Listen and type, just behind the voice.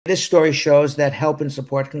This story shows that help and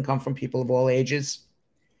support can come from people of all ages.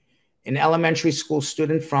 An elementary school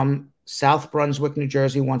student from South Brunswick, New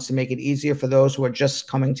Jersey, wants to make it easier for those who are just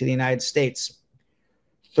coming to the United States.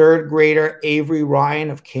 Third grader Avery Ryan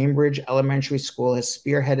of Cambridge Elementary School has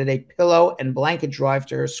spearheaded a pillow and blanket drive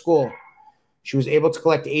to her school. She was able to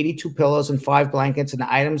collect 82 pillows and 5 blankets, and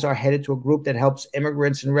the items are headed to a group that helps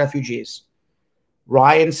immigrants and refugees.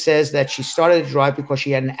 Ryan says that she started the drive because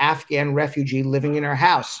she had an Afghan refugee living in her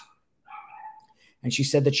house. And she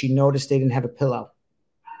said that she noticed they didn't have a pillow.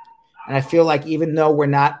 And I feel like even though we're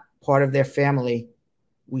not part of their family,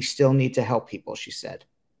 we still need to help people, she said.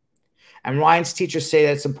 And Ryan's teachers say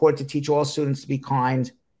that it's important to teach all students to be kind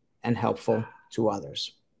and helpful to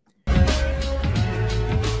others.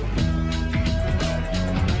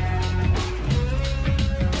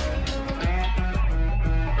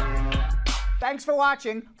 Thanks for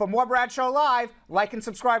watching. For more Brad Show Live, like and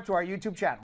subscribe to our YouTube channel.